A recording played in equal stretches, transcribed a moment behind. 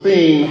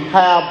theme,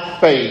 have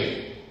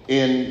faith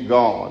in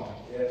God.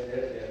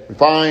 We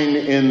find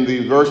in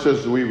the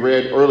verses we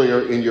read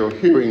earlier in your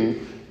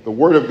hearing, the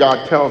Word of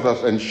God tells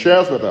us and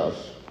shares with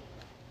us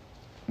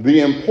the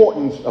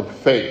importance of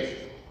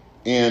faith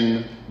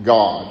in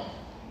God.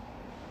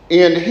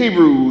 In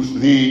Hebrews,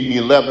 the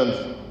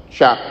 11th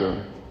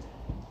chapter,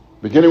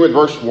 beginning with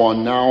verse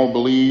 1, now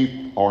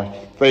believe or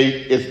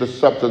faith is the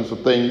substance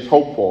of things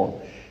hoped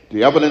for,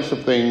 the evidence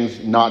of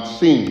things not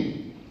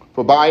seen.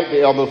 For by it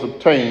the elders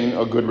obtain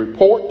a good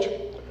report.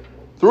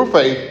 Through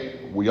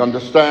faith, we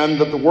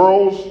understand that the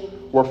worlds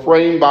were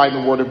framed by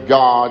the word of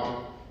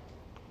God,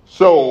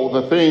 so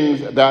the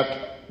things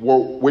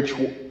which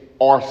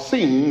are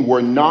seen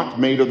were not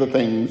made of the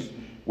things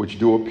which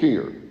do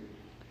appear.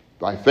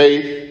 By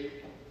faith,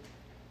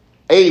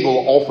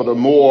 Abel offered a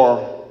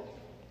more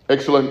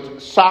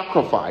excellent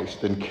sacrifice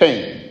than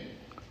Cain,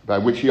 by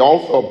which he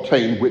also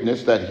obtained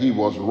witness that he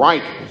was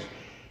righteous,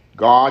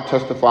 God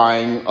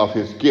testifying of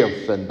his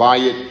gifts, and by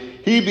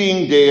it he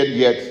being dead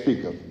yet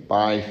speaketh.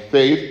 By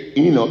faith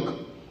Enoch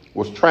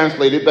was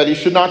translated that he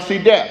should not see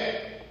death,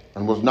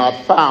 and was not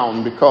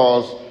found,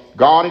 because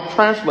God had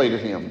translated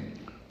him.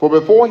 For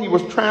before he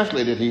was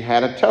translated, he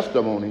had a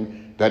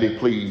testimony that he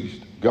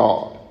pleased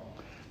God.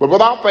 But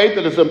without faith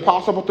it is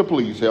impossible to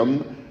please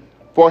him.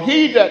 For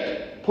he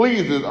that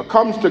pleases or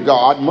comes to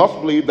God must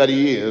believe that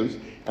he is,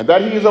 and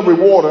that he is a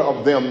rewarder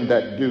of them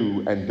that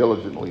do and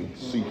diligently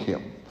seek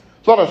him.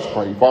 So let us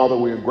pray. Father,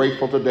 we are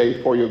grateful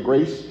today for your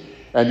grace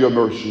and your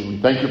mercy. We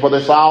thank you for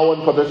this hour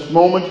and for this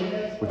moment.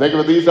 We thank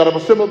you for these that have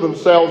assembled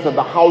themselves in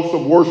the house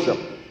of worship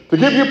to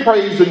give you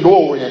praise and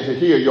glory and to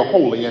hear your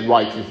holy and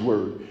righteous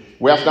word.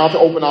 We ask now to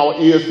open our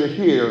ears to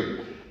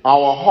hear,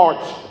 our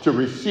hearts to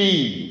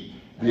receive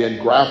the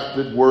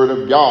engrafted word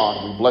of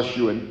God. We bless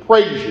you and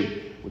praise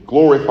you. We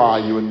glorify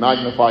you and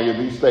magnify you.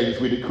 These things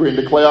we decree and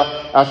declare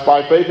as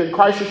by faith in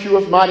Christ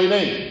Yeshua's mighty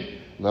name.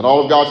 Let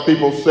all of God's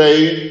people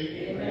say,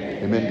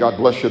 Amen. God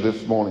bless you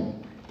this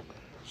morning.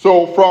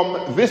 So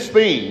from this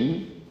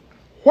theme,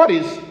 what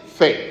is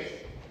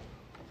faith?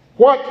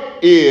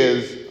 What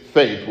is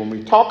faith? When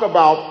we talk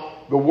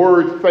about the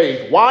word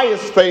faith, why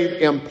is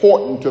faith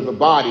important to the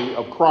body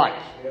of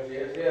Christ?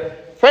 Yes.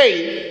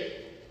 Faith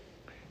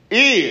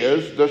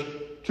is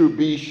to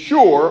be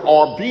sure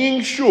or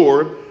being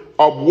sure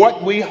of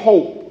what we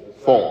hope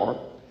for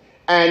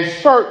and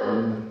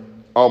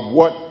certain of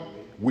what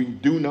we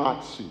do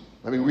not see.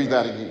 Let me read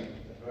that again.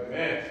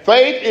 Amen.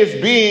 Faith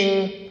is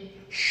being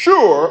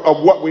sure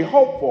of what we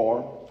hope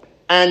for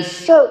and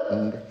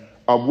certain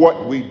of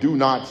what we do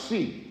not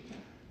see.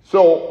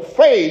 So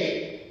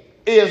faith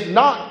is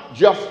not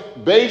just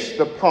based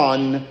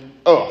upon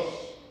us,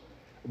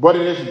 but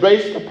it is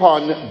based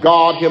upon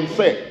God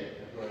himself.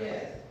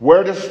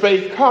 Where does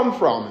faith come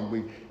from? And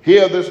we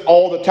hear this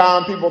all the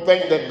time. People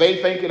think that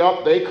they think it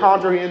up, they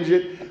comprehend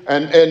it,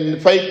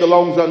 and faith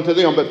belongs unto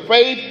them. But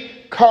faith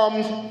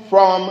comes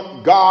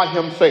from God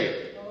himself.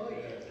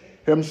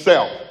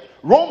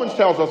 Romans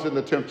tells us in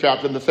the 10th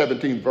chapter, in the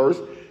 17th verse,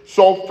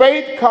 so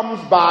faith comes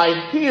by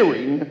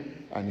hearing,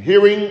 and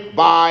hearing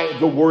by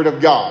the word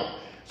of God.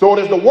 So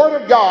it is the word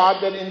of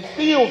God that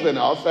instills in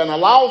us and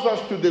allows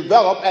us to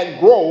develop and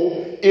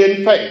grow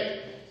in faith.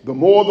 The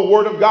more the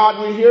word of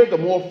God we hear, the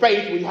more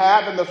faith we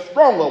have, and the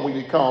stronger we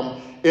become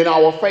in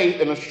our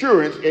faith and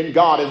assurance in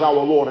God as our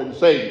Lord and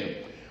Savior.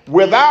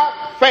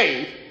 Without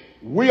faith,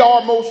 we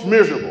are most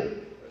miserable.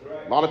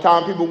 A lot of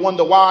times people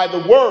wonder why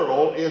the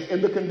world is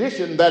in the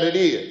condition that it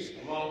is.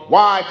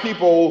 Why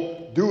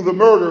people do the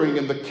murdering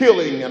and the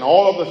killing and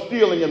all of the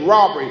stealing and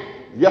robbery.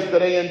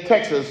 Yesterday in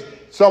Texas,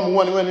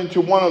 someone went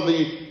into one of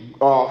the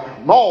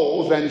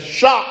malls and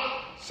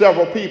shot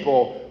several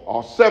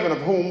people, 7 of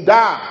whom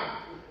died.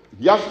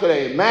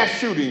 Yesterday, mass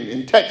shooting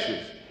in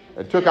Texas.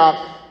 It took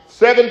out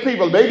 7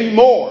 people, maybe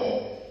more.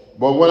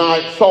 But when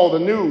I saw the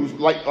news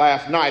like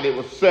last night, it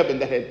was 7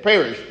 that had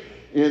perished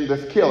in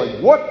this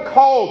killing. What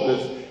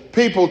causes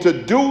people to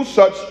do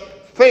such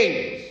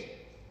things?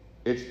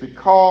 It's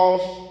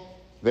because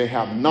they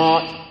have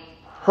not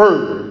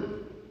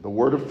heard the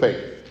word of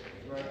faith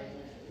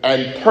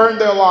and turned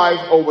their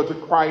lives over to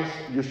Christ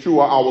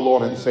Yeshua, our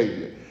Lord and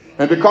Savior.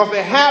 And because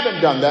they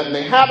haven't done that and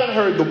they haven't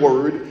heard the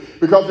word,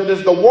 because it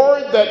is the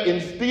word that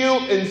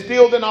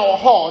instilled in our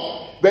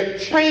heart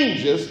that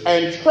changes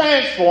and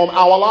transforms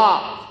our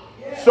lives.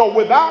 So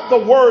without the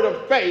word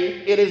of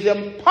faith, it is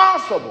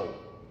impossible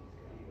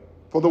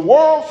for the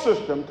world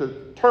system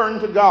to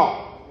turn to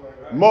God.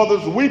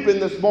 Mothers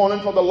weeping this morning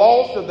for the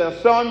loss of their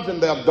sons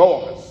and their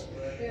daughters.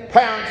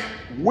 Parents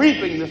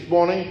weeping this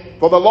morning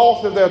for the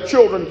loss of their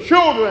children.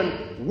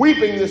 Children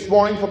weeping this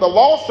morning for the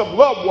loss of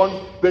loved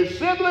ones that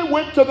simply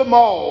went to the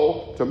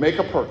mall to make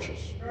a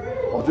purchase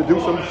or to do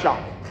some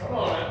shopping.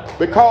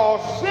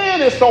 Because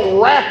sin is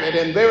so rapid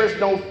and there is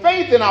no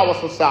faith in our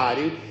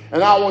society,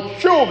 and our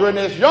children,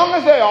 as young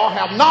as they are,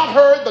 have not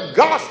heard the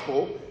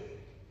gospel.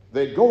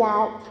 They go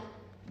out,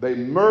 they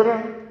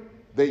murder,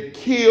 they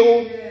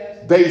kill,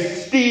 they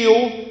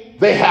steal,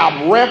 they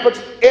have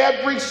rampant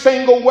every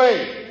single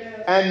way.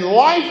 And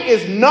life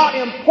is not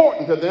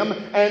important to them.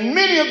 And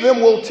many of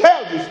them will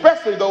tell you,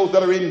 especially those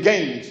that are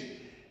engaged,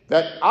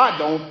 that I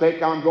don't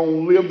think I'm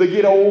going to live to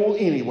get old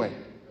anyway.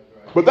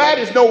 But that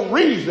is no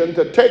reason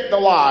to take the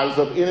lives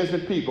of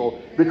innocent people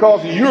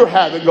because you're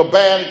having a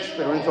bad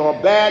experience or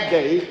a bad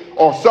day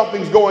or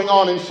something's going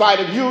on inside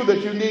of you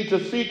that you need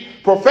to seek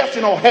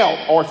professional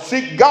help or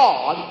seek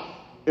God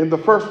in the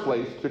first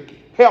place to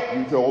help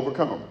you to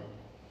overcome.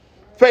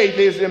 Faith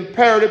is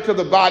imperative to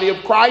the body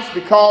of Christ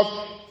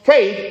because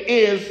faith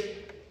is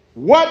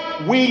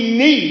what we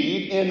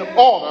need in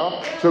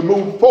order to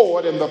move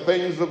forward in the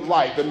things of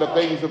life, in the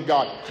things of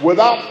God.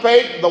 Without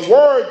faith, the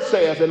Word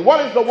says, and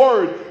what is the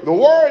Word? The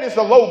Word is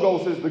the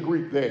Logos, is the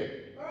Greek there.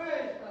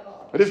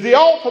 It is the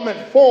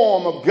ultimate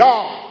form of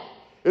God.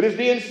 It is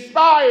the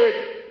inspired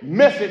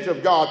message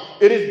of God.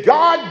 It is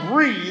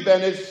God-breathed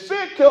and is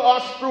sent to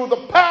us through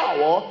the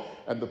power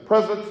and the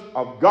presence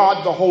of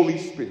God the Holy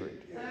Spirit.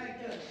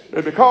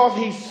 And because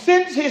He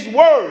sends His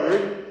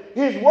Word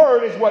is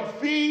what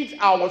feeds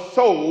our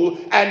soul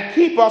and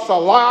keep us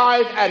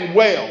alive and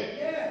well.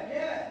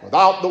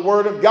 Without the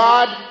Word of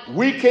God,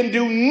 we can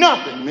do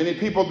nothing. Many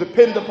people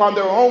depend upon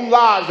their own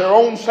lives, their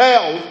own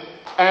selves,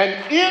 and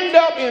end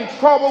up in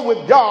trouble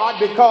with God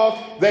because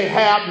they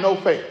have no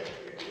faith.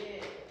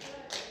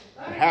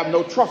 They have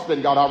no trust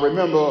in God. I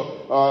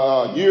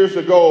remember years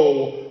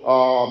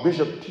ago,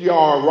 Bishop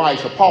T.R.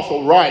 Rice,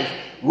 Apostle Rice,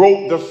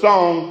 wrote the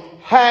song,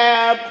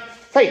 "Have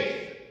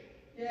Faith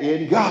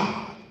in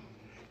God."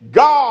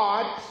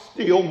 God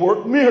still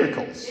works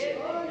miracles.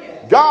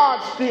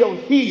 God still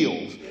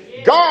heals.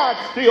 God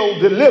still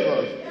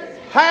delivers.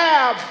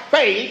 Have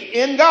faith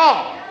in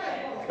God.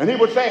 And he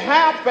would say,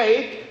 have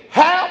faith,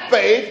 have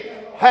faith,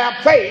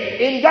 have faith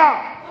in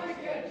God.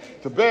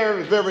 It's a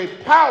very, very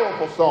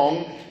powerful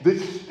song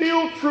that's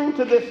still true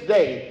to this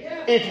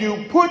day. If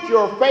you put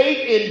your faith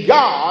in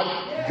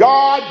God,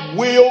 God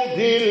will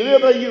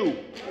deliver you.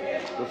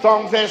 The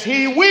song says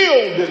He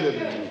will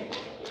deliver you.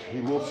 He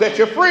will set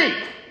you free.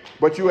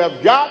 But you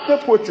have got to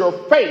put your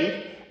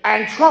faith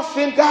and trust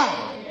in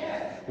God.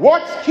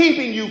 What's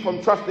keeping you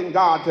from trusting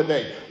God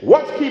today?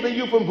 What's keeping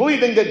you from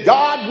believing that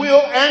God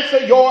will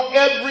answer your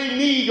every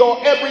need, your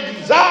every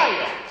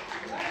desire?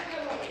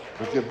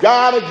 But you've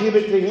got to give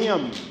it to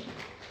Him.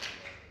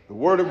 The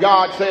Word of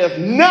God says,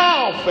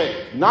 now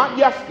faith, not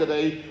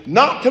yesterday,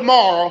 not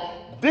tomorrow,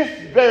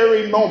 this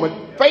very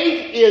moment.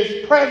 Faith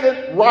is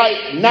present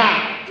right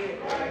now.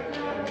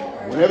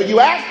 Whenever you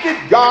ask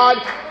it, God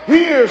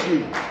hears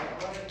you.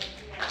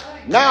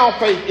 Now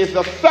faith is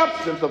the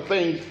substance of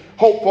things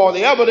hoped for,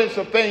 the evidence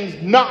of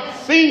things not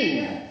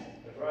seen.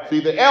 See,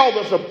 the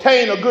elders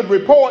obtained a good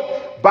report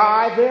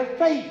by their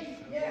faith.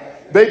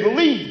 They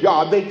believed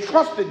God. They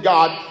trusted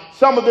God.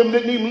 Some of them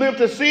didn't even live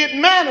to see it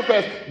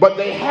manifest, but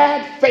they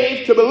had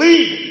faith to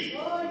believe it.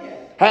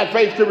 Had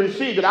faith to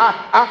receive it.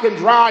 I can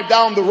drive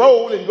down the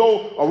road and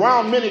go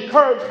around many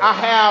curves. I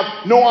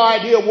have no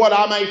idea what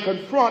I may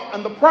confront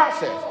in the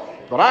process.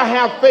 But I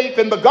have faith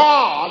in the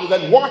God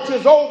that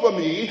watches over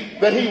me,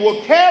 that He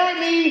will carry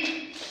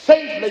me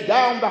safely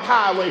down the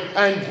highway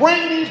and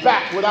bring me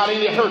back without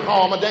any hurt,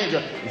 harm, or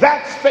danger.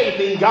 That's faith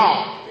in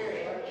God.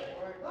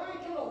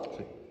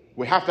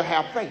 We have to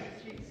have faith.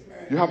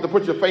 You have to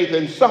put your faith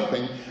in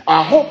something.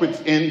 I hope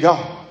it's in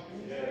God.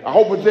 I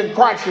hope it's in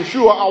Christ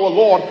Yeshua, our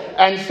Lord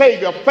and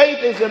Savior.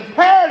 Faith is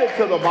imperative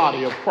to the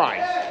body of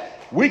Christ.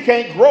 We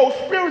can't grow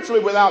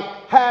spiritually without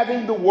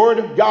having the Word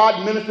of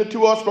God ministered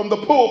to us from the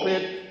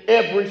pulpit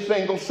every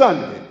single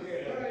Sunday.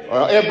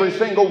 Every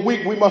single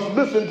week we must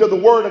listen to the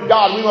Word of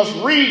God. We must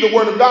read the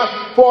Word of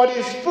God, for it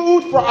is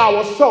food for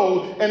our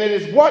soul, and it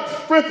is what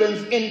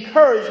strengthens,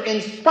 encourages,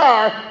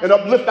 inspires, and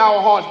uplifts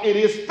our hearts. It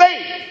is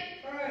faith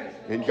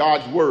in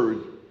God's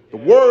Word. The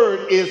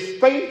Word is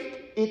faith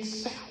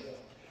itself.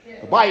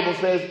 The Bible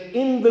says,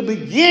 in the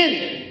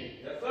beginning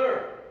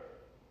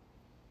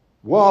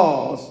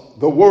was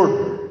the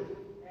Word,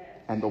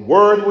 and the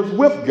Word was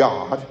with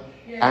God,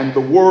 and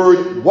the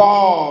Word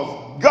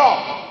was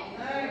God.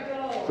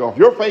 So if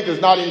your faith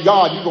is not in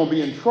God, you're going to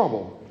be in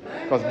trouble,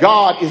 because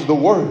God is the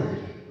Word.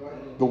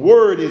 The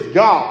Word is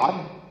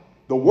God.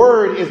 The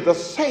Word is the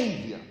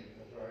Savior.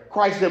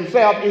 Christ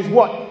Himself is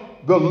what?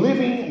 The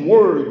living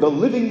Word, the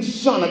living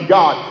Son of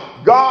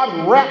God.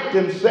 God wrapped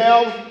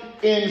Himself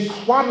in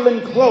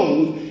swaddling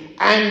clothes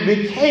and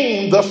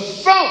became the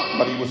Son,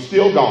 but He was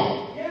still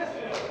God.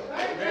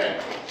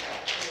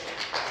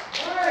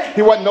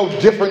 He wasn't no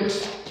different,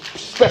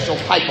 special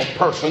type of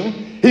person.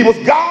 He was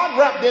God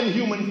wrapped in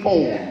human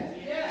form.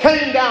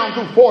 Came down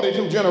through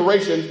 42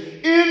 generations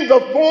in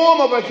the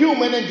form of a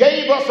human and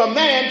gave us a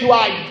man to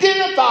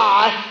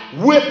identify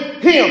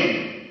with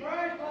Him,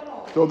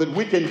 so that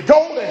we can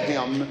go to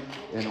Him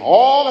in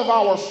all of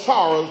our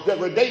sorrows,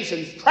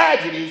 degradations,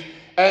 tragedies,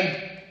 and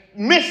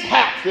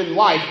mishaps in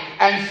life,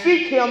 and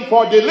seek Him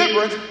for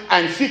deliverance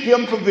and seek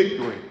Him for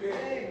victory.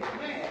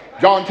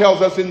 John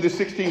tells us in the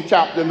 16th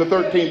chapter, in the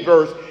 13th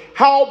verse,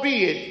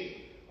 howbeit,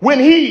 when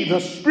He, the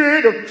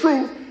Spirit of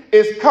truth,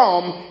 is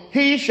come,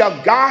 he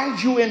shall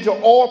guide you into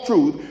all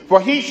truth, for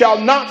he shall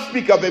not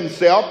speak of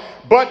himself,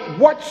 but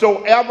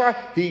whatsoever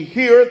he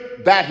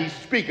heareth, that he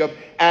speaketh,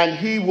 and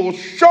he will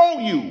show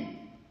you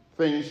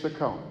things to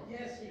come.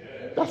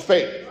 That's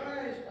faith.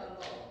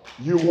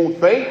 You want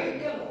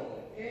faith?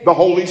 The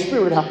Holy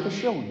Spirit has to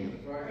show you.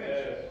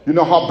 You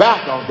know,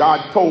 Habakkuk,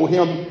 God told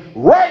him,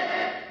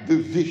 write the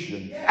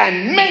vision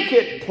and make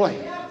it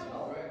plain.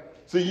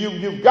 See,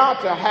 you've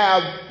got to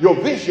have your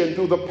vision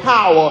through the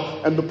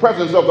power and the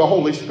presence of the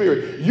Holy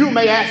Spirit. You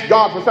may ask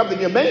God for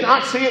something. You may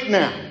not see it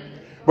now,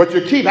 but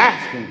you keep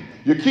asking.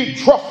 You keep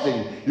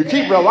trusting. You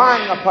keep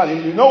relying upon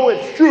Him. You know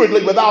it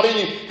surely without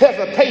any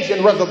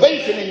hesitation,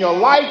 reservation in your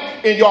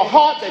life, in your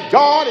heart, that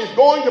God is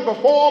going to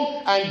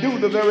perform and do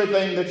the very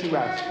thing that you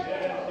ask Him.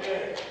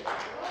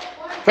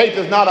 Faith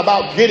is not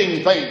about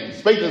getting things.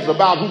 Faith is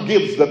about who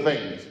gives the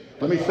things.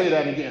 Let me say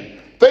that again.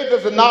 Faith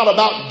is not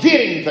about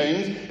getting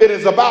things. It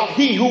is about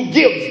He who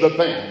gives the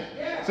things.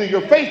 See,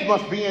 your faith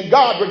must be in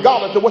God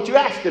regardless of what you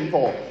ask Him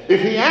for.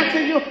 If He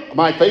answers you,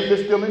 my faith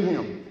is still in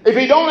Him. If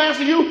He don't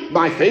answer you,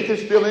 my faith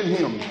is still in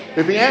Him.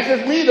 If He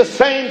answers me, the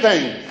same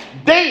thing.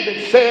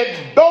 David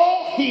said,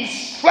 though He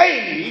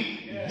slay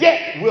me,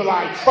 yet will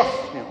I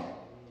trust Him.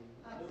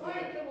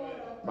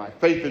 My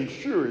faith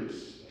assurance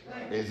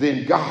is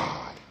in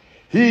God.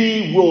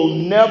 He will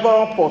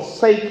never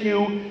forsake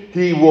you.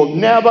 He will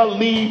never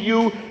leave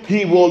you.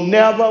 He will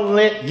never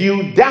let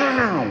you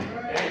down.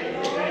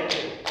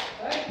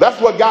 That's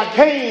what got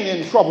Cain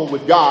in trouble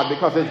with God,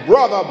 because his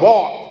brother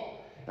brought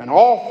an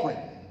offering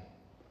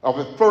of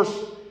his first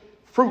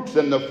fruits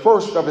and the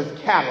first of his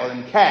cattle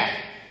and calf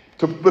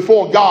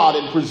before God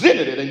and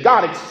presented it, and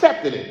God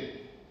accepted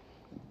it.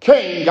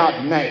 Cain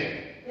got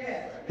mad.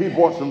 He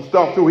bought some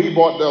stuff too. He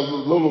bought the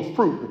little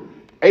fruit.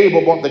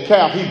 Abel bought the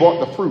calf. He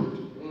bought the fruit.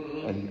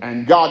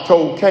 And God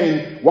told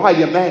Cain, why are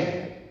you mad?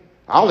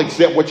 I'll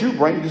accept what you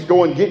bring. Just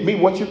go and get me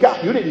what you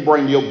got. You didn't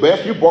bring your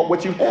best. You brought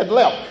what you had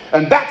left.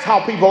 And that's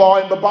how people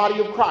are in the body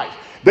of Christ.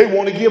 They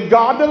want to give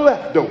God the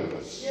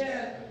leftovers.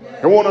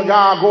 They want to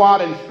go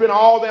out and spend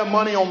all their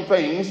money on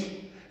things,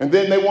 and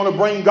then they want to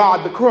bring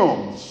God the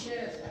crumbs.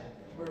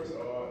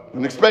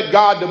 And expect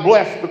God to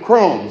bless the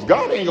crumbs.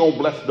 God ain't going to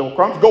bless no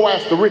crumbs. Go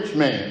ask the rich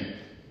man.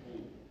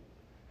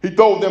 He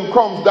threw them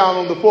crumbs down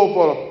on the floor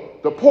for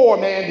the poor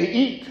man to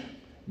eat.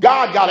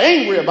 God got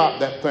angry about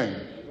that thing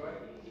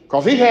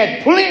because He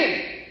had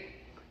plenty.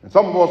 And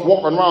some of us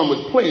walking around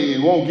with plenty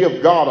and won't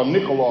give God a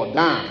nickel or a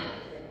dime.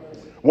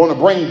 Want to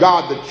bring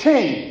God the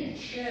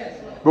change.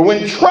 But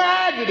when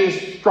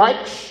tragedy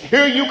strikes,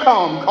 here you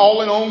come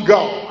calling on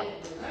God.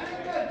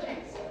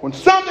 When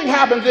something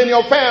happens in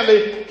your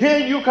family, here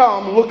you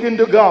come looking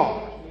to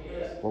God.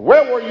 Well,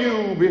 where were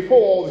you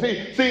before?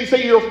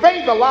 See, your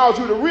faith allows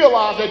you to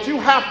realize that you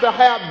have to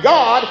have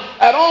God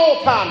at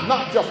all times,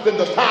 not just in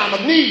the time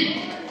of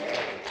need.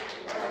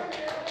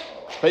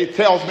 Faith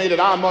tells me that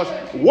I must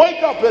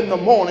wake up in the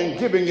morning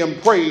giving Him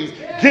praise,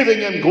 giving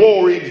Him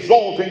glory,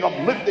 exalting,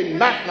 uplifting,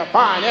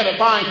 magnifying,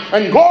 edifying,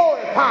 and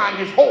glorifying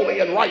His holy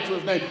and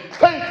righteous name.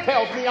 Faith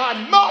tells me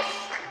I must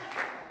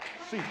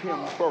seek Him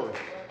first,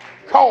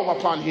 call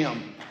upon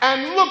Him,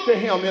 and look to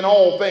Him in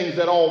all things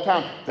at all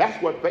times.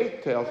 That's what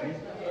faith tells me.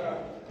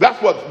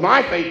 That's what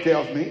my faith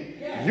tells me.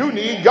 You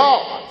need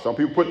God. Some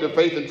people put their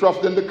faith and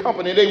trust in the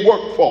company they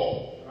work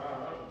for.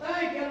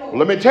 Well,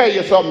 let me tell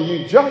you something.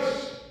 You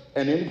just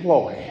an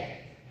employee.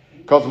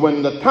 Because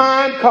when the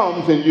time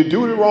comes and you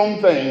do the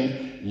wrong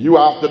thing, you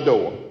out the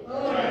door.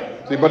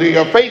 See, but if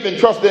your faith and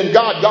trust in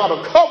God, God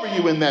will cover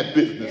you in that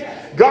business.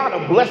 God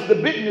will bless the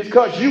business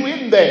because you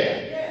in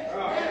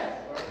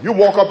there. You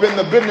walk up in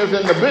the business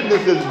and the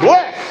business is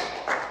blessed.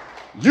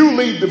 You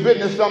leave the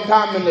business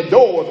sometime and the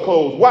door is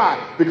closed.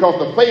 Why? Because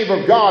the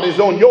favor of God is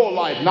on your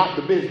life, not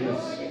the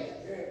business.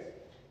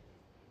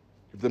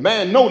 If the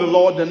man know the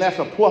Lord, then that's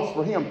a plus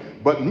for him.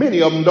 But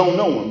many of them don't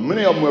know Him.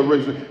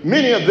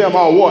 Many of them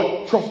are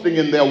what? Trusting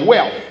in their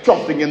wealth,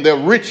 trusting in their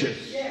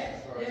riches,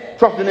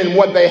 trusting in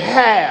what they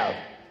have.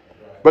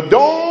 But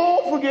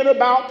don't forget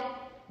about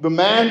the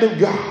man of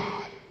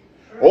God.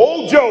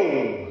 Old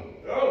Job.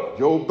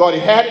 Job thought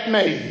he had it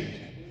made.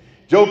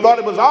 Job thought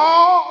it was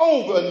all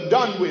over and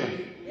done with.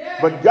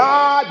 But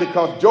God,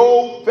 because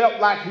Job felt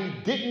like he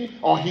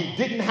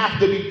didn't have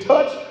to be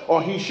touched,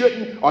 or he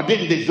shouldn't, or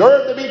didn't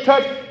deserve to be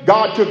touched,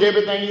 God took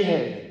everything he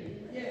had.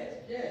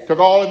 Took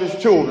all of his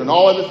children,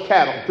 all of his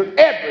cattle, took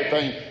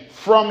everything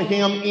from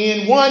him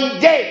in one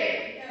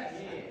day.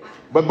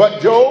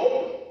 But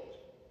Job,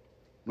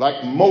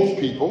 like most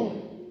people,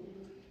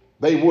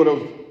 they would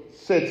have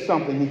said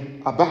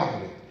something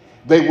about it.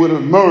 They would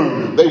have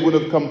murmured. They would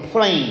have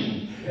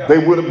complained. They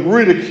would have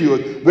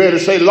ridiculed. They'd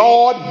have said,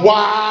 Lord,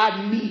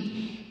 why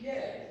me?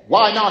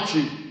 Why not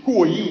you?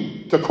 Who are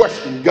you to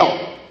question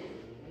God?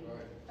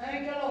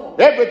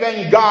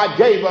 Everything God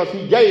gave us,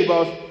 He gave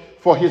us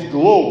for His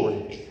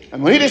glory.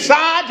 And when He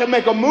decided to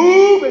make a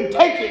move and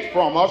take it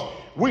from us,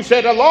 we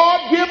said, the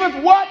Lord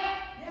giveth what?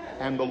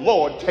 And the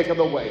Lord taketh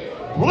away.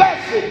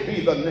 Blessed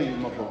be the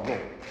name of the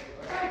Lord.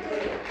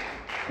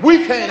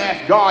 We can't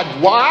ask God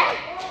why.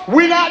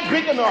 We're not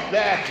big enough to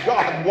ask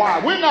God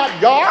why. We're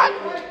not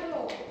God.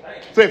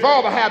 Say,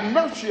 Father, have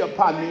mercy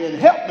upon me and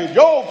help me.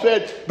 Job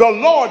said, the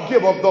Lord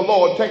giveth, the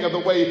Lord taketh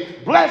away.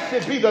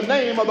 Blessed be the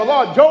name of the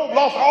Lord. Job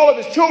lost all of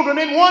his children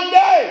in one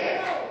day.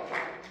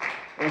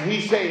 And he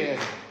said,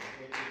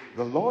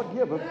 the Lord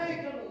giveth,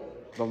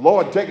 the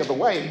Lord taketh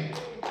away.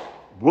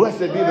 Blessed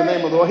be the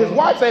name of the Lord. His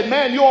wife said,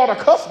 man, you ought to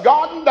cuss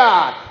God and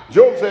die.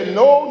 Job said,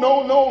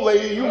 no,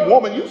 lady, you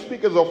woman, you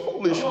speak as a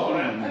foolish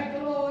woman.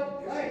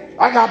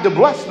 I got to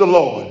bless the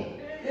Lord.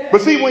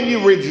 But see, when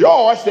you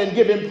rejoice and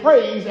give him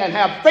praise and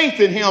have faith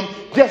in him,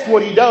 guess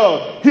what he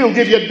does? He'll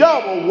give you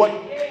double what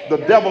the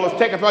devil has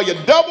taken from you.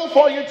 Double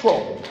for your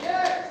trouble.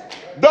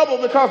 Double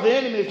because the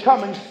enemy is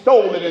coming,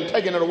 stole it, and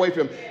taking it away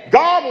from him.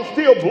 God will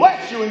still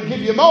bless you and give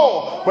you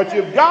more. But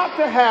you've got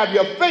to have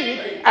your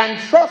faith and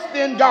trust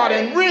in God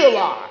and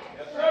realize,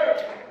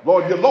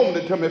 Lord, you loaned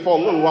it to me for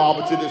a little while,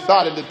 but you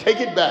decided to take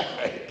it back.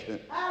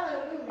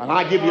 And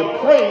I give you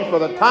praise for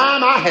the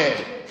time I had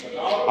it.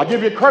 I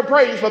give you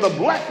praise for the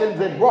blessings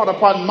it brought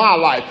upon my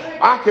life.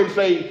 I can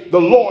say, the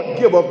Lord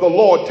giveth, the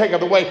Lord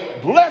taketh away.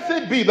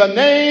 Blessed be the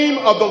name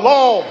of the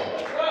Lord.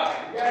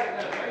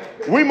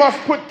 We must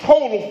put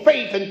total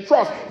faith and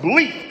trust,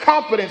 belief,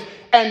 confidence,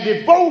 and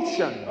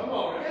devotion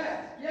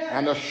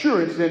and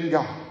assurance in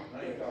God.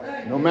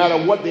 No matter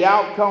what the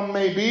outcome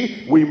may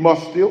be, we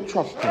must still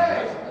trust him.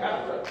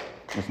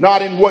 It's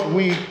not in what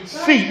we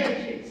seek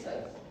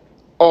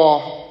or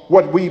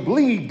what we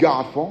believe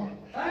God for,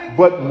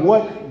 but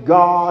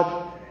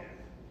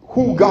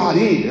who God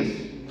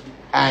is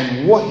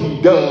and what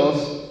he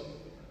does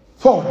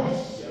for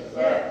us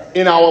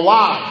in our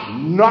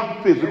lives.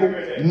 Not physical,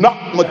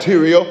 not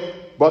material,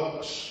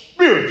 but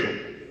spiritual.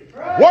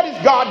 What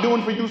is God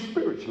doing for you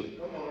spiritually?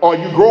 Are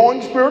you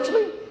growing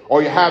spiritually? Or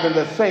are you having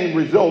the same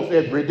results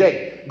every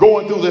day?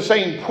 Going through the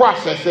same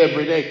process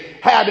every day?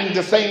 Having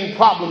the same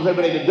problems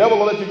every day? The devil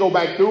will let you go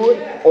back through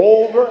it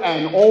over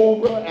and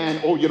over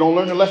and over. You don't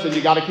learn the lesson.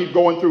 You got to keep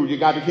going through. You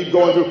got to keep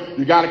going through.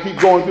 You got to keep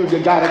going through.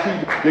 You got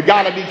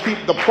to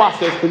keep the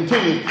process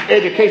continues.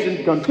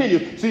 Education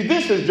continues. See,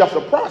 this is just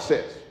a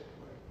process.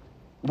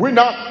 We're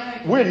not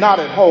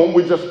at home.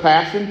 We're just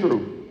passing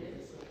through.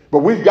 But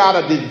we've got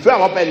to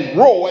develop and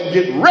grow and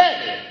get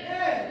ready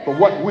for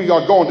what we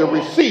are going to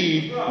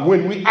receive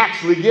when we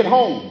actually get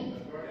home.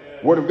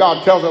 Word of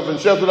God tells us and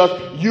shares with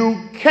us,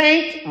 you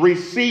can't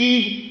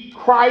receive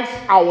Christ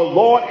our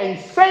Lord and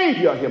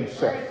Savior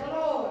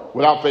himself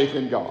without faith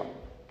in God.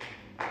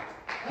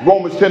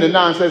 Romans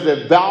 10:9 says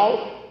that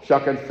thou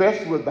shalt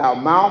confess with thy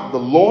mouth the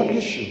Lord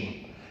Yeshua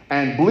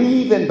and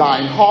believe in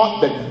thine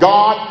heart that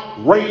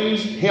God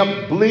raised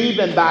him. Believe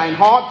in thine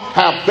heart.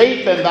 Have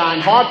faith in thine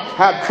heart.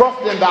 Have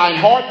trust in thine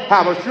heart.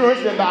 Have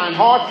assurance in thine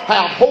heart.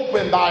 Have hope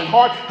in thine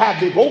heart. Have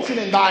devotion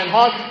in thine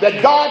heart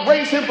that God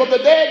raised him from the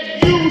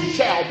dead. You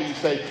shall be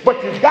saved.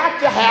 But you've got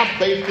to have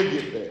faith to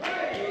get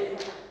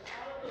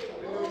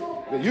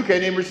there. You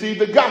can't even receive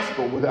the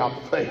gospel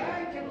without faith.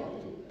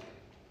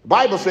 The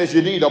Bible says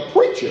you need a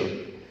preacher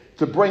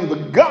to bring the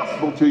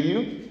gospel to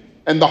you.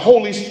 And the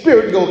Holy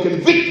Spirit will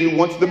convict you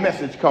once the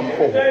message comes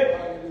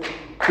forward.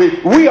 See,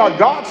 we are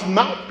God's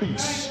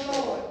mouthpiece.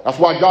 That's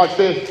why God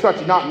says,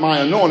 touch not my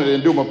anointed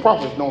and do my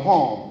prophets no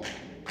harm.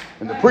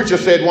 And the preacher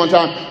said one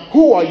time,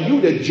 who are you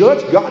to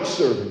judge God's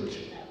servant?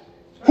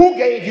 Who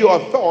gave you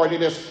authority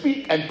to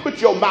speak and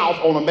put your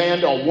mouth on a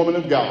man or a woman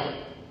of God?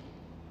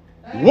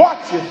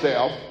 Watch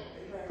yourself,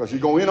 because you're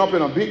going to end up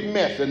in a big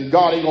mess and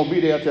God ain't going to be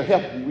there to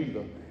help you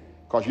either,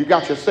 because you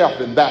got yourself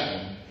in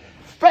that one.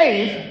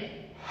 Faith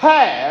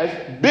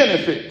has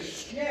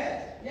benefits.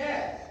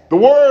 Yes. The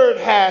word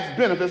has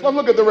benefits. Let's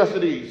look at the rest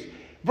of these.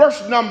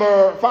 Verse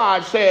number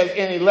 5 says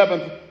in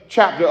 11th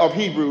chapter of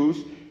Hebrews,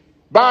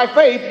 by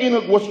faith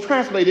Enoch was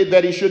translated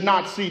that he should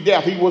not see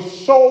death. He was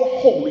so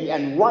holy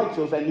and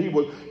righteous, and he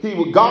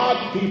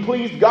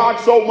pleased God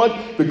so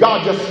much that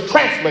God just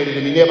translated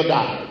him. He never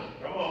died.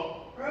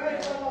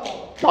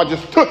 God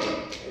just took him.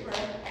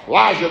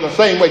 Elijah the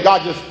same way.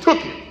 God just took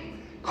him.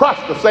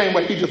 Christ the same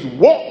way. He just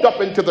walked up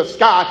into the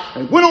sky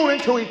and went on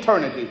into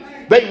eternity.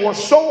 They were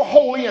so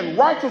holy and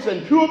righteous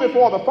and pure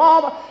before the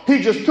Father, he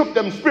just took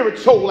them spirit,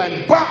 soul,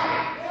 and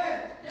body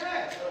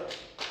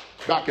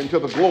back into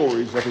the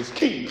glories of his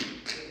kingdom.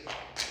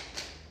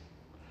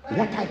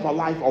 What type of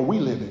life are we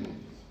living?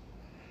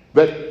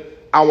 That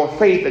our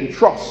faith and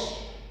trust,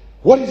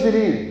 what is it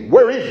in?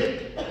 Where is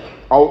it?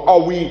 Are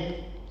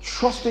we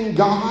trusting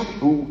God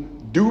who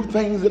do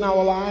things in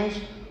our lives?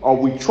 Or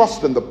we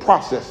trust in the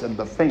process and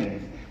the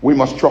things? We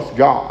must trust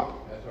God.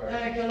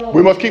 Right.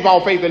 We must keep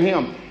our faith in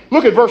him.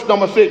 Look at verse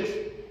number 6.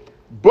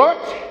 But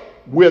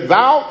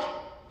without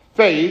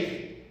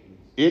faith,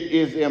 it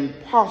is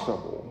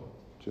impossible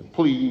to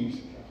please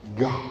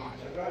God.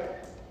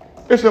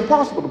 It's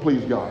impossible to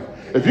please God.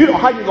 If you don't,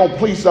 how you going to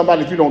please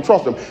somebody if you don't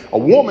trust him? A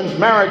woman's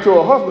married to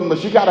a husband, but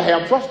she got to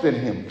have trust in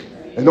him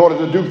in order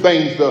to do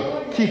things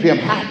to keep him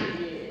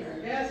happy.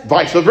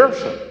 Vice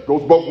versa.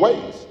 Goes both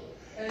ways.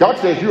 God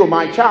says, you are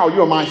my child,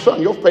 you are my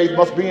son, your faith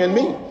must be in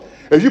me.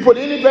 If you put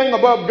anything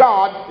above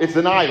God, it's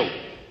an idol.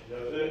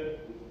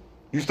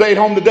 You stayed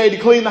home today to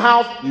clean the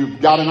house,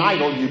 you've got an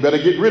idol. You better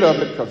get rid of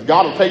it because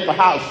God will take the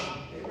house.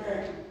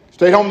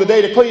 Stayed home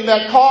today to clean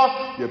that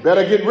car, you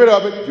better get rid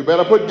of it. You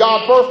better put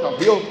God first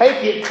because he'll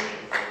take it.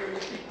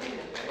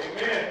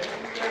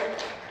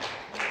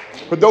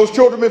 Put those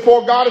children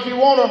before God if you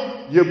want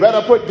to. You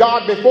better put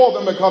God before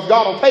them because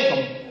God will take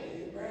them.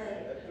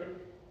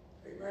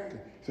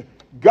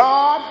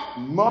 God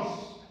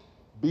must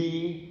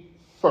be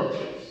first.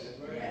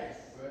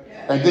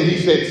 And then he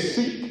said,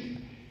 seek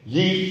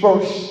ye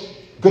first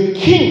the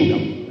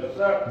kingdom.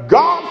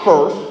 God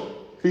first.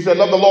 He said,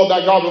 love the Lord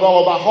thy God with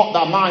all thy heart,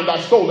 thy mind, thy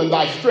soul, and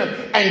thy strength,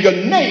 and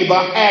your neighbor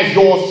as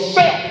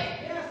yourself.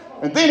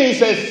 And then he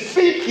says,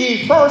 seek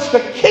ye first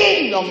the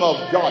kingdom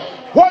of God.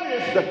 What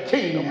is the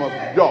kingdom of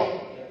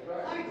God?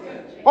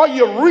 Are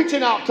you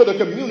reaching out to the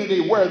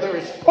community where there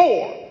is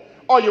poor?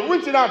 Are you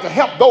reaching out to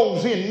help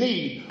those in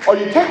need? Are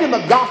you taking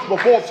the gospel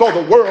forth so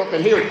the world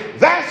can hear it?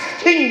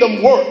 That's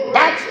kingdom work.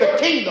 That's the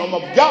kingdom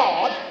of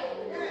God.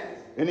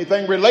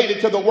 Anything related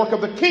to the work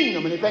of the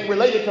kingdom, anything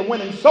related to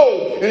winning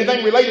souls,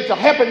 anything related to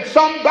helping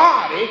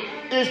somebody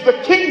is the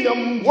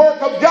kingdom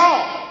work of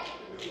God.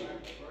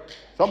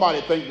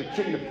 Somebody think the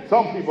kingdom,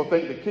 some people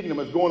think the kingdom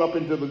is going up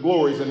into the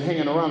glories and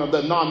hanging around up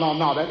there.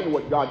 No, that ain't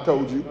what God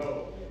told you.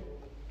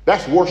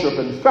 That's worship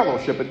and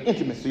fellowship and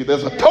intimacy.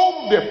 There's a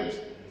total difference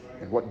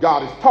in what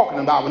God is talking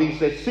about when he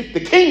says seek the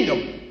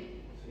kingdom.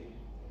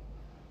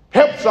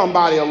 Help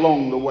somebody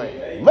along the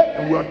way.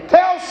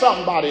 Tell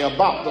somebody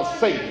about the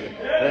Savior.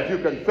 And if you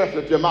confess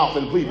with your mouth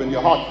and believe in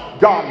your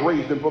heart, God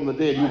raised him from the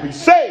dead, you'll be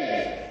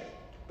saved.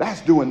 That's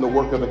doing the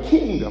work of the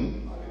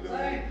kingdom.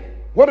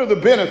 What are the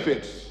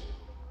benefits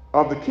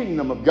of the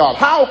kingdom of God?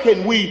 How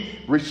can we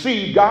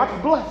receive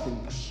God's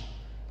blessings?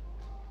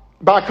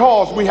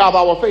 Because we have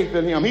our faith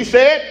in him. He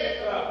said,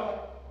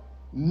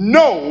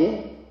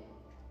 know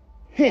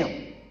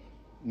him.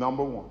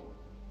 Number one.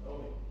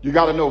 You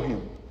got to know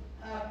him.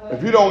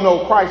 If you don't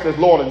know Christ as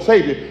Lord and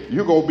Savior,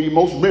 you're going to be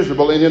most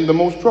miserable and in the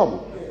most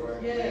trouble.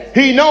 Yes.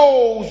 He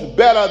knows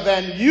better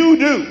than you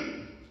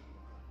do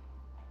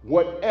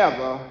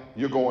whatever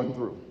you're going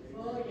through.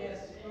 Oh,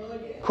 yes. Oh,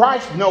 yes.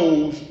 Christ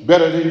knows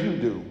better than you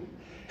do.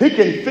 He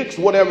can fix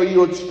whatever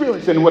you're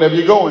experiencing, whatever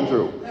you're going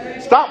through.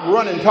 Stop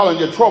running telling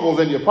your troubles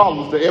and your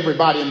problems to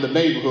everybody in the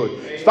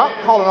neighborhood. Stop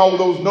calling all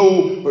those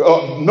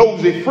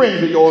nosy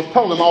friends of yours,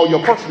 telling them all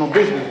your personal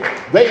business.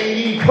 They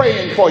ain't even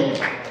praying for you.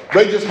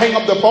 They just hang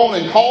up the phone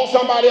and call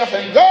somebody else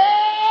and,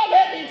 girl,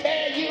 let me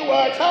tell you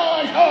what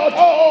so-and-so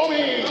told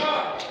me.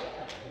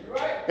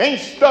 Ain't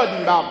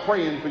studying about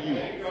praying for you.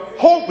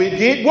 Hope it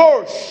get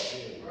worse.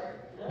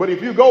 But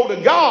if you go to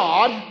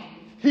God,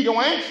 he gonna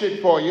answer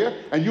it for you,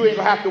 and you ain't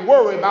gonna have to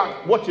worry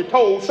about what you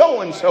told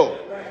so-and-so.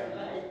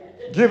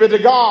 Give it to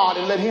God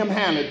and let him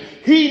handle it.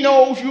 He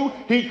knows you.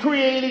 He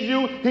created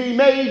you. He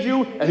made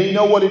you. And he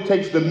knows what it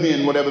takes to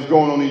mend whatever's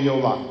going on in your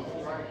life.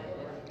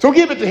 So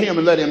give it to him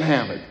and let him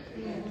handle it.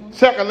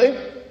 Secondly,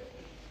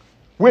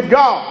 with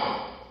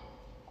God,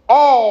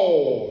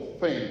 all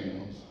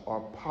things are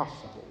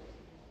possible.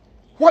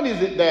 What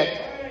is it that's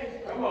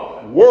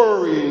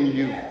worrying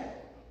you?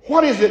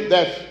 What is it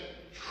that's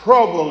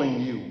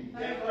troubling you?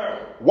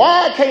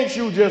 Why can't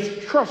you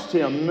just trust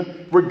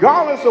him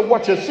regardless of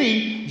what you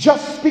see?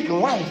 Just speak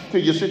life to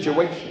your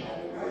situation.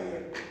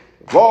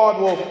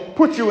 God will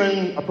put you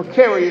in a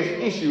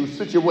precarious issue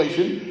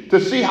situation to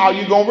see how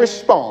you're going to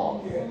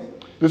respond.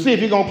 To see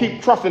if you're going to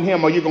keep trusting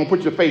him or you're going to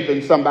put your faith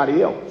in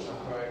somebody else.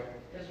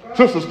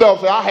 Sister Stella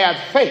said, I have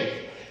faith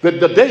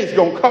that the day is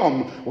going to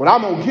come when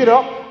I'm going to get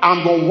up,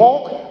 I'm going to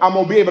walk, I'm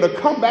going to be able to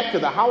come back to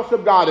the house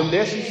of God. And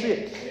there she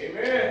sits.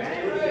 Amen.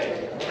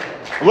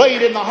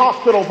 Laid in the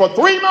hospital for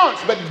 3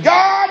 months, but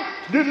God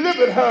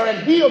delivered her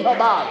and healed her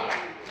body.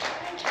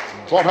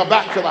 Brought her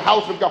back to the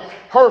house of God.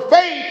 Her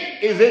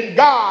faith is in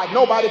God.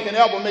 Nobody can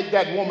ever make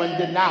that woman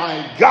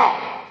deny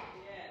God.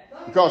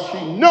 Because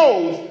she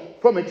knows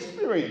from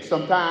experience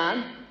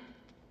sometimes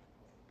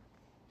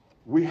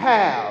we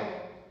have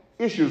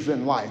issues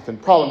in life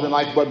and problems in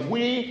life, but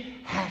we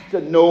have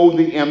to know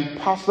the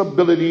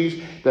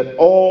impossibilities, that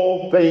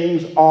all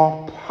things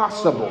are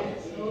possible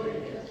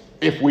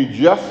if we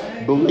just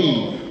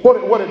believe.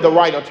 What did the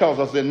writer tells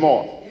us in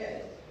Mark?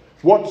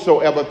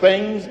 Whatsoever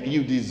things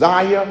you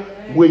desire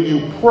when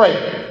you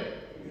pray,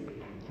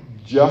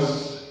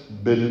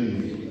 just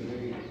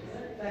believe.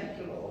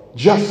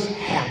 Just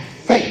have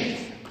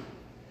faith.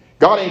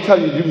 God ain't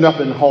telling you to do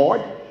nothing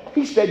hard.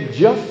 He said,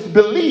 just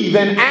believe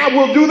and I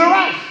will do the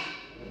rest.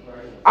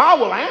 I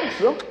will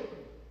answer.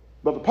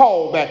 Brother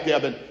Paul back there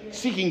been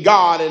seeking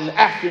God and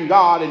asking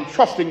God and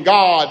trusting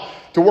God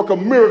to work a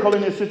miracle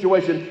in this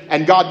situation,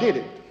 and God did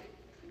it.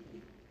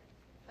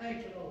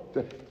 Thank you,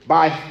 Lord.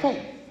 By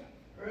faith,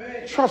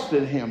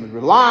 trusting him and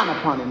relying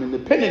upon him and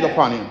depending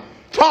upon him.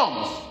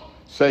 Thomas,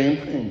 same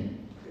thing.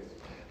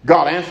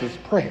 God answers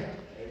prayer.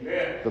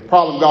 Amen. The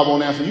problem God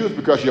won't answer you is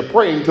because you're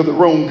praying to the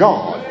wrong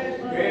God.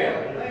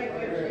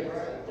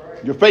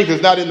 Your faith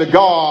is not in the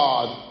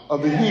God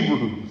of the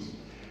Hebrews,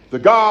 the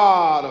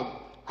God of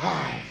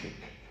Isaac,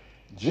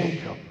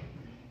 Jacob,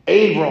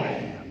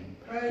 Abraham,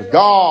 The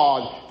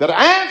God that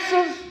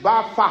answers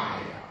by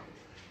fire.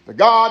 The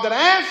God that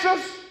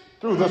answers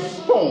through the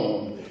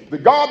storm. The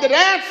God that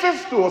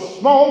answers through a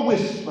small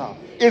whisper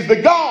is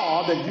the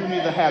God that you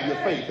need to have your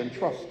faith and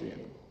trust in.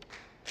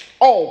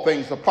 All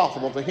things are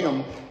possible to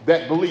him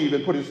that believe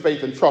and put his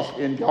faith and trust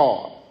in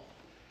God.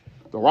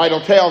 The writer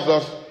tells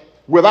us,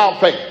 without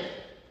faith,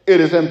 it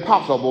is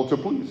impossible to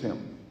please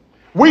him.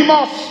 We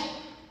must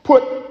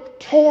put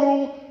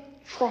total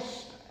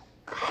trust,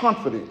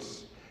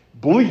 confidence,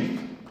 belief,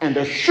 and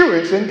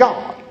assurance in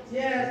God.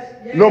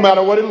 Yes. No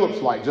matter what it looks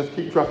like, just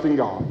keep trusting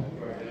God.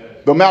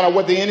 No matter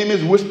what the enemy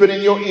is whispering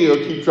in your ear,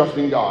 keep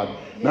trusting God.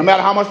 No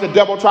matter how much the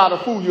devil tries to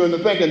fool you into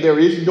thinking there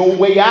is no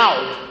way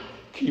out,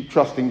 keep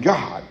trusting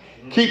God.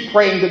 Keep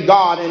praying to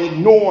God and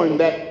ignoring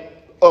that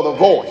other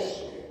voice.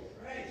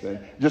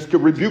 Just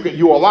rebuke it.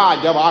 You're a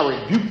lie, devil.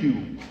 I rebuke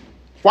you.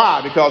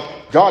 Why? Because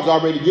God's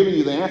already given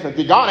you the answer.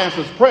 God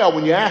answers prayer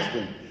when you ask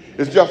him.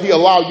 It's just he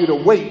allowed you to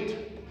wait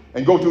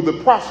and go through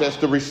the process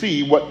to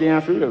receive what the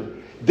answer is.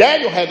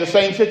 Daniel had the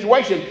same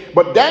situation,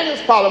 but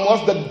Daniel's problem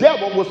was the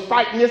devil was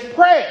fighting his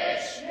prayers.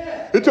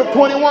 It took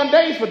 21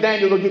 days for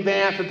Daniel to get the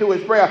answer to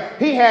his prayer.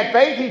 He had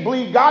faith, he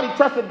believed God, he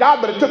trusted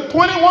God, but it took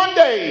 21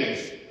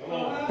 days.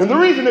 And the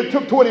reason it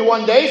took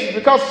 21 days is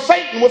because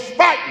Satan was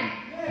fighting.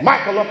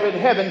 Michael up in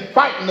heaven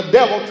fighting the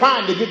devil,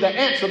 trying to get the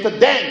answer to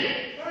Daniel.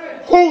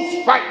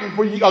 Who's fighting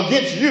for you,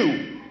 against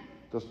you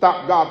to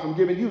stop God from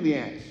giving you the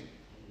answer?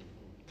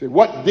 See,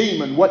 what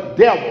demon, what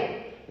devil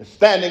is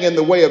standing in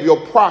the way of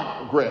your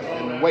progress,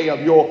 in the way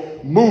of your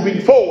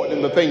moving forward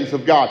in the things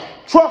of God?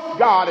 Trust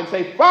God and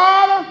say,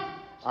 Father,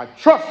 I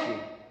trust you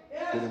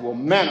that it will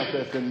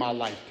manifest in my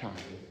lifetime.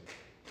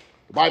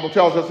 The Bible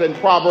tells us in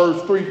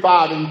Proverbs 3,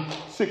 5, and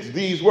 6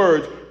 these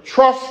words,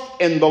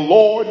 trust in the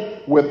Lord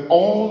with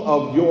all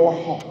of your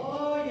heart.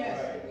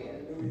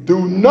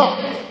 Do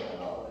not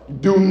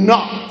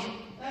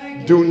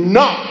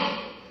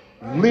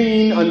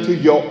lean unto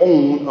your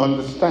own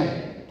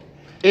understanding.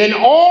 In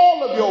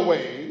all of your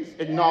ways,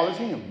 acknowledge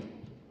him.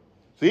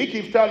 See, he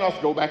keeps telling us,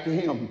 go back to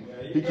him.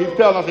 He keeps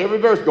telling us every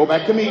verse, go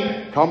back to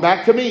me. Come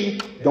back to me.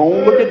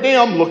 Don't look at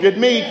them. Look at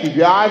me. Keep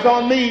your eyes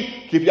on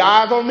me. Keep your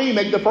eyes on me.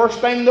 Make the first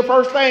thing the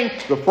first thing.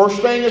 The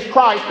first thing is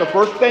Christ. The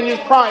first thing is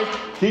Christ.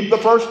 Keep the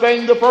first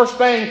thing the first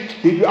thing.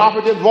 Keep your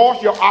operative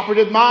voice, your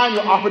operative mind,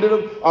 your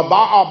operative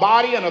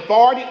body and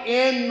authority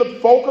in the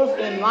focus,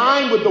 in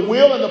line with the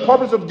will and the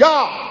purpose of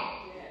God.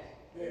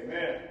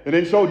 Amen. And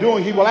in so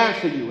doing, he will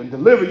answer you and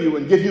deliver you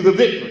and give you the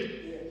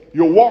victory.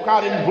 You'll walk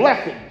out in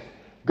blessings.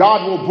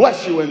 God will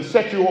bless you and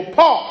set you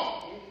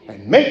apart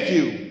and make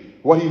you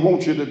what he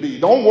wants you to be.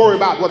 Don't worry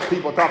about what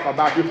people talk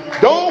about you.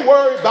 Don't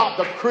worry about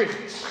the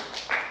critics.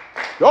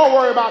 Don't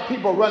worry about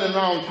people running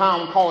around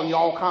town calling you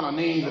all kind of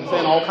names and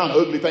saying all kind of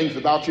ugly things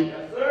about you.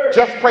 Yes,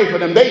 just pray for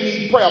them. They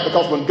need prayer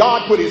because when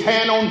God put his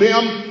hand on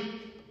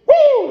them,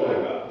 woo!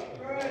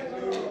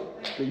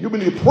 So you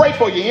need to pray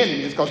for your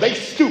enemies because they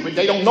stupid.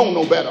 They don't know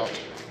no better.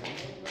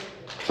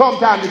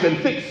 Sometimes you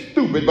can think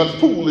stupid, but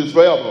fool is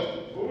forever.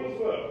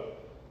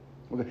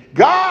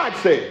 God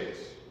says,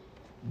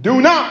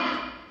 do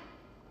not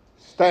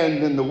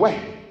stand in the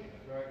way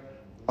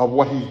of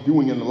what he's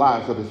doing in the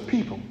lives of his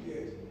people.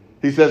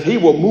 He says he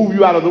will move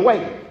you out of the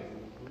way.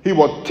 He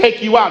will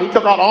take you out. He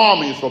took out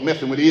armies for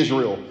messing with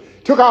Israel.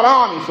 Took out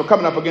armies for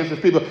coming up against his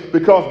people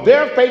because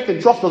their faith and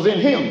trust was in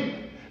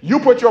him. You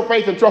put your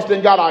faith and trust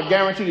in God, I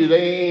guarantee you there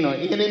ain't an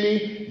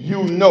enemy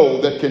you know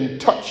that can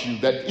touch you,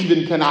 that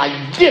even can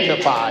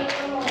identify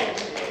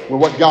with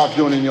what God's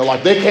doing in your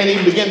life. They can't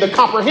even begin to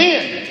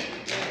comprehend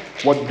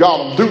what God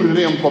will do to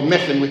them for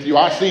messing with you.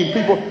 I've seen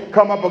people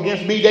come up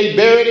against me, they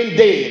buried and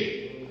dead.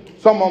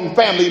 Some of them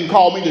family even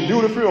called me to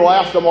do the funeral. I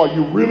asked them, are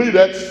you really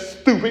that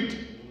stupid?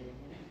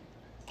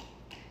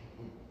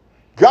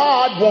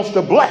 God wants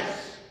to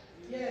bless,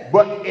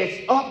 but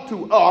it's up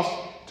to us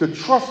to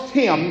trust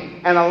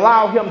him and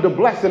allow him to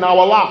bless in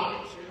our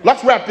lives.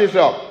 Let's wrap this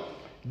up.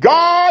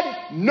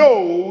 God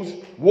knows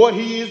what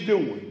he is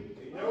doing.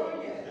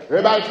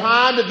 Everybody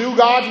trying to do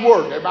God's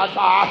work. Everybody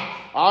trying,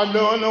 I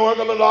know work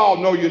of the law.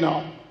 No, you're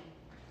not.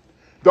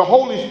 The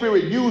Holy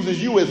Spirit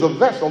uses you as a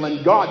vessel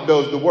and God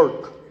does the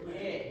work.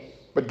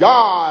 But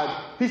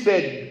God, he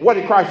said, what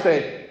did Christ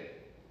say?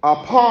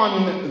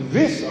 Upon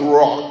this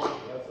rock,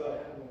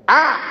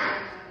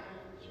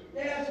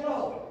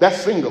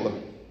 that's singular,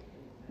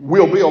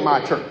 will build my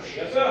church.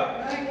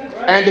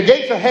 And the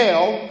gates of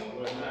hell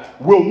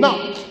will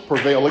not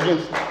prevail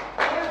against it.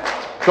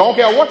 So I don't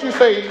care what you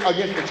say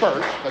against the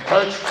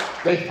church,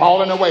 they've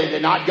fallen away. They're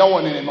not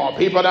going anymore.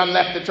 People done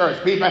left the church.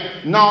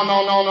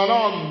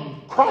 No.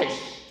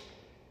 Christ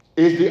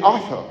is the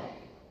author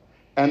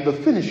and the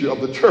finisher of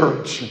the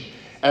church.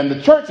 And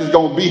the church is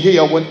going to be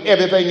here when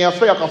everything else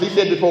fails. Because he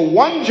said before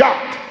one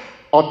jot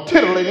or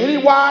tittle in any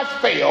wise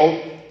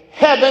fail,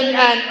 heaven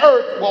and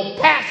earth will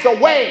pass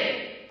away.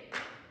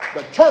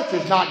 The church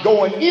is not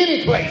going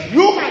any place.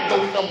 You might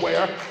go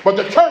somewhere, but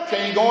the church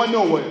ain't going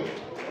nowhere.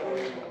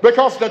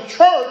 Because the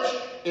church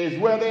is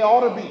where they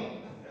ought to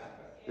be.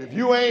 If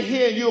you ain't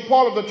here and you're a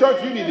part of the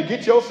church, you need to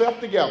get yourself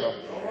together.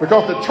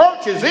 Because the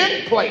church is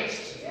in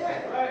place.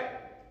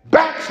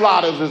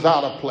 Backsliders is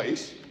out of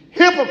place.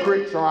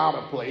 Hypocrites are out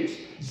of place.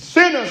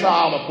 Sinners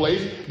are out of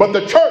place. But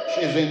the church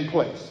is in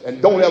place.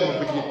 And don't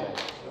ever forget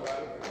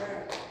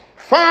that.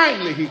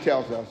 Finally, he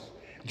tells us,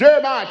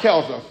 Jeremiah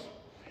tells us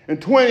in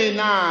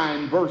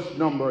 29 verse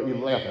number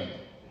 11,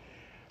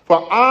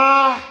 for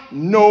I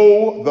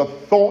know the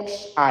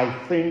thoughts I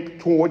think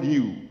toward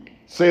you,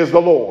 says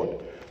the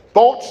Lord,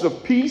 thoughts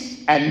of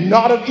peace and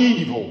not of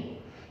evil,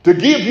 to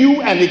give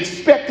you an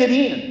expected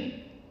end.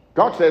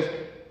 God says,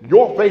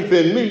 your faith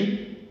in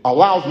me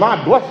allows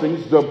my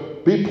blessings to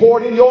be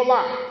poured in your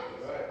life.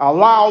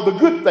 Allow the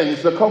good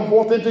things to come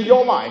forth into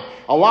your life.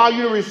 Allow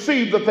you to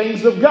receive the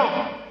things of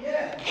God.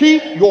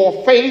 Keep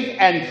your faith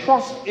and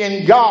trust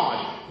in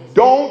God.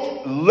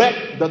 Don't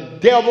let the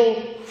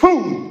devil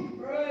fool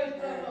you.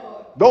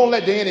 Don't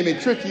let the enemy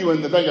trick you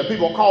into thinking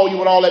people call you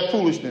with all that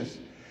foolishness.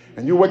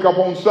 And you wake up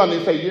on Sunday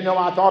and say, you know,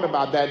 I thought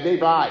about that. They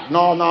right.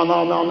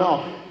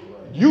 No.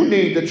 You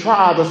need to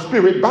try the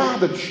Spirit by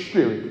the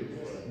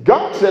Spirit.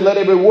 God said, let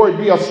every word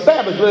be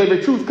established. Let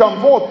every truth come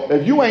forth.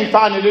 If you ain't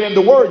finding it in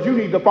the Word, you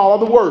need to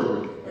follow the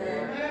Word.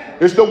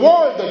 It's the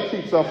Word that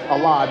keeps us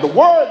alive. The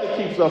Word that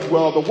keeps us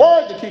well. The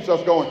Word that keeps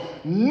us going.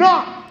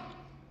 Not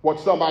what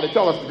somebody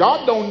tells us.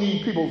 God don't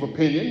need people's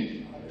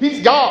opinion.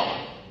 He's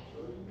God.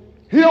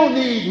 He don't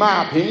need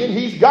my opinion.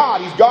 He's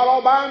God. He's God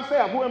all by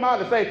himself. Who am I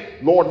to say,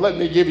 Lord, let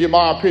me give you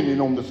my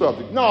opinion on the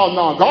subject?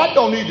 No. God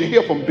don't need to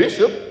hear from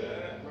bishop.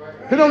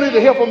 He don't need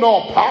to hear from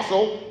no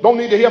apostle. Don't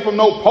need to hear from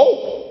no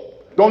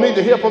pope. Don't need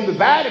to hear from the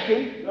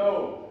Vatican.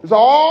 No. It's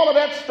all of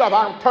that stuff.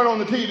 I turned on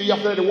the TV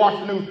yesterday to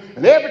watch the news,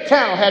 and every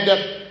channel had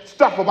that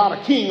stuff about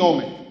a king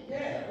on it.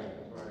 Yeah.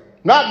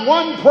 Not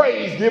one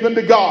praise given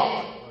to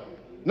God.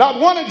 Not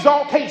one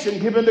exaltation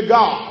given to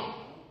God.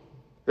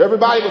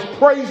 Everybody was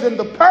praising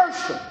the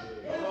person.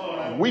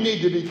 We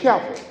need to be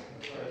careful.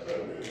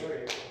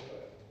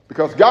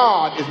 Because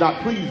God is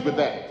not pleased with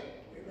that.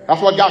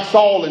 That's what got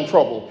Saul in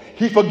trouble.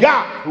 He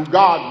forgot who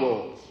God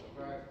was.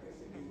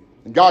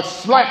 And God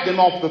slapped him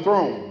off the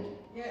throne.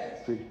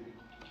 See,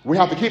 we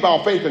have to keep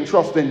our faith and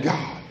trust in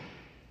God.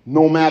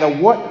 No matter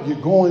what you're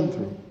going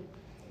through.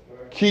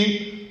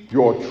 Keep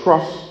your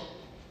trust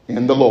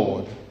in the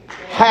Lord.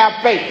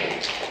 Have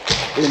faith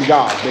in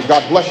God. May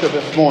God bless you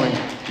this morning.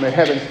 May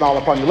heaven smile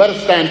upon you. Let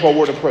us stand for a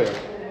word of prayer.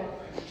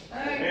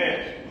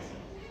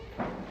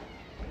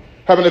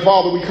 Heavenly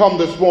Father, we come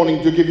this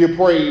morning to give you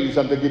praise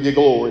and to give you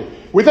glory.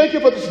 We thank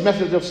you for this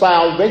message of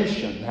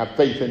salvation. Have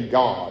faith in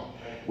God.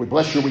 We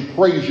bless you, we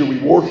praise you, we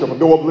worship,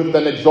 adore, uplift,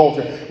 and exalt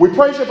you. We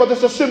praise you for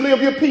this assembly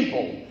of your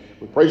people.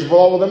 We praise you for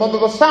all of them under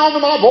the sound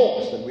of my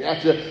voice. And we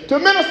ask you to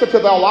minister to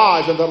their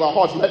lives and to their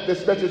hearts. Let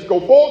this message go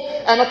forth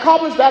and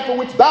accomplish that for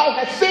which thou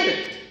hast sent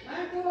it.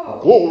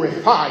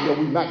 Glorify you,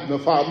 we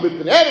magnify, lift,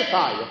 and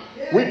edify you.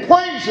 We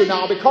praise you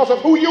now because of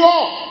who you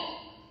are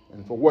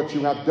and for what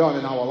you have done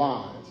in our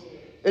lives.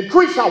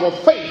 Increase our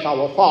faith,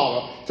 our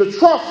Father, to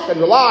trust and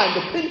rely and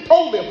depend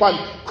totally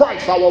upon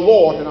Christ, our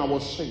Lord and our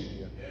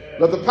Savior.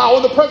 Let the power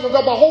and the presence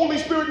of the Holy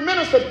Spirit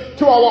minister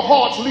to our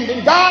hearts, lead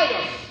and guide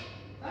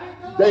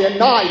us day and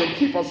night and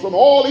keep us from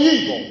all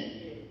evil.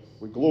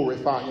 We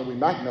glorify you, we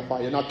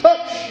magnify you. Now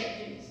touch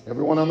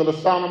everyone under the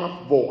sound of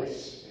my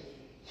voice.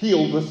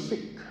 Heal the sick.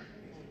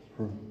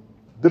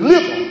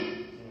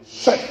 Deliver,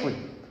 set free.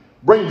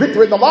 Bring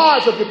victory in the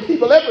lives of your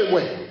people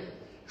everywhere.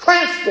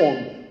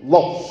 Transform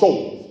lost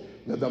souls.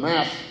 Let them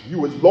ask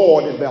you as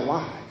Lord in their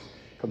lives.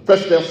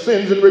 Confess their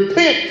sins and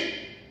repent.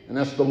 And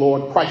ask the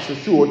Lord Christ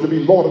Yeshua to be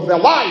Lord of their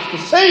lives, to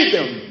save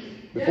them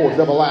before it's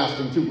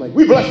everlasting too late.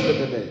 We bless you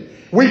today.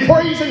 We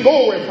praise and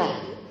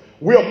glorify you.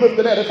 We uplift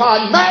and edify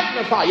and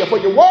magnify you for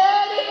your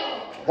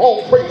word.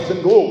 All praise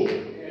and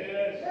glory.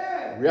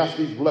 We ask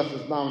these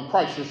blessings now in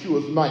Christ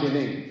Yeshua's mighty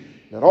name.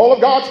 Let all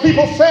of God's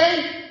people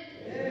say,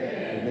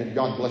 Amen.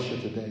 God bless you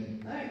today.